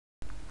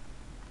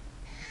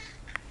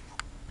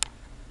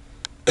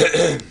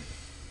He's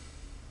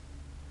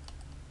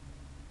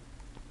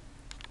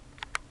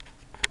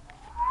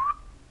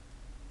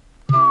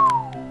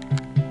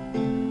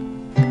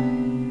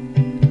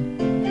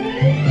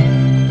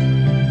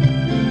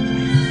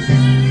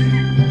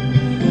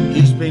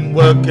been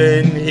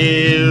working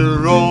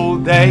here all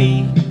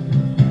day,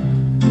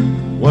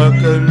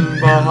 working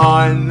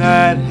behind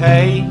that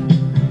hay,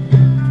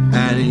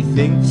 and he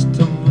thinks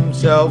to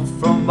himself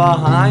from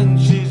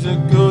behind, she's a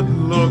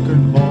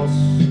good-looking horse.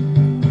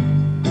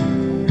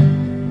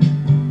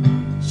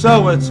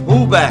 So it's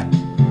pull back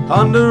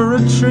under a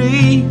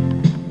tree,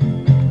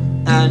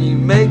 and he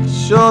makes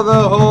sure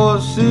the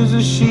horse is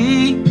a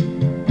she.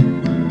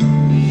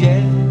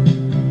 Yeah.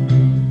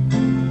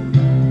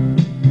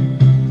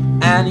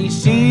 And he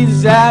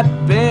sees that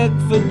big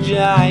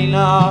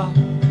vagina,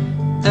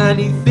 and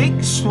he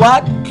thinks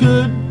what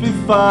could be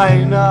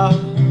finer.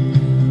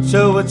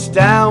 So it's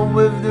down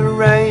with the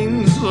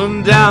reins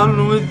and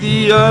down with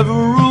the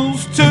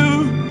overrules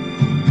too.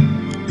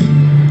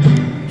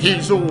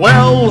 He's a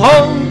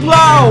well-hung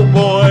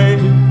ploughboy,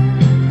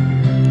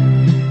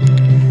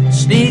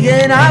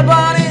 sneaking up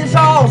on his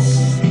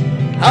horse,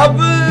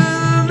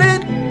 hoping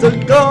it to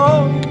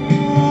go.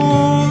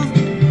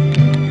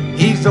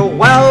 He's a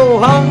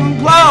well-hung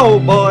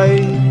ploughboy,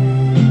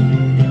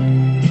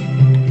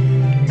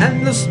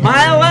 and the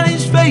smile on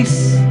his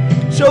face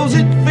shows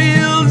it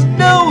feels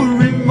no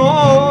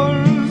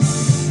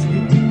remorse.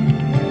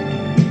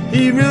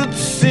 He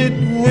roots it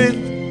with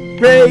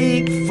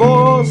great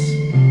force.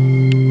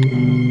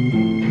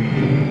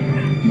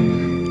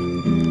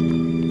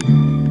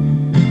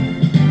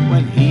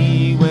 When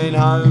he went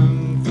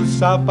home for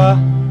supper,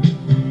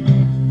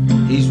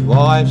 his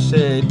wife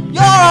said,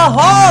 "You're a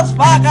horse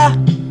fucker."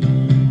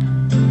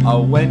 I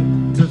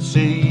went to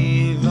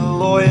see the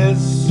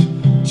lawyers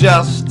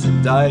just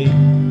today.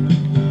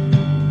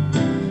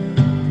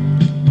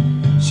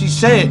 She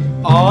said,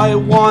 "I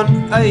want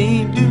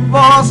a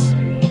divorce."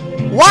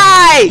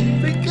 Why?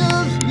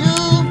 Because you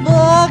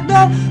fucked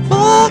that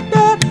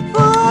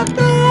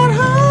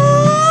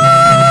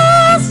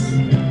horse.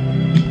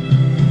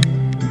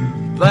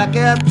 Back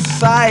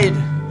outside,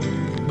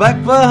 back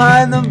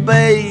behind the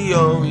bay,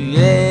 oh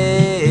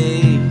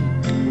yeah.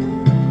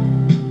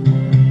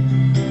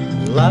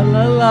 La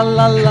la la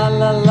la la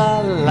la la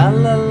la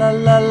la la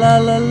la la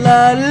la la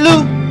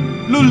loo,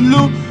 loo,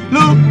 loo,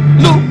 loo,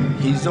 loo.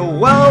 He's a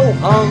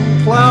well-hung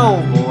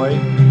ploughboy,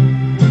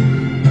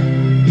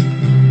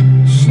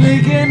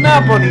 sneaking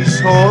up on his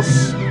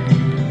horse,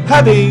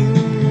 having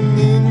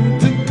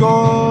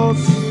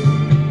intercourse.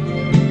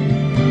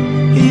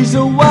 He's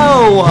a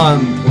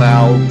well-hung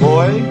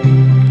ploughboy,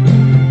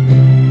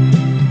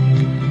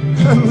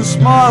 and the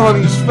smile on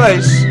his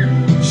face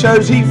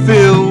shows he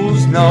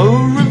feels no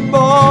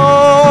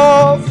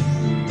remorse.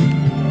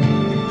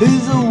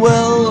 He's a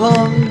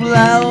well-hung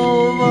ploughboy.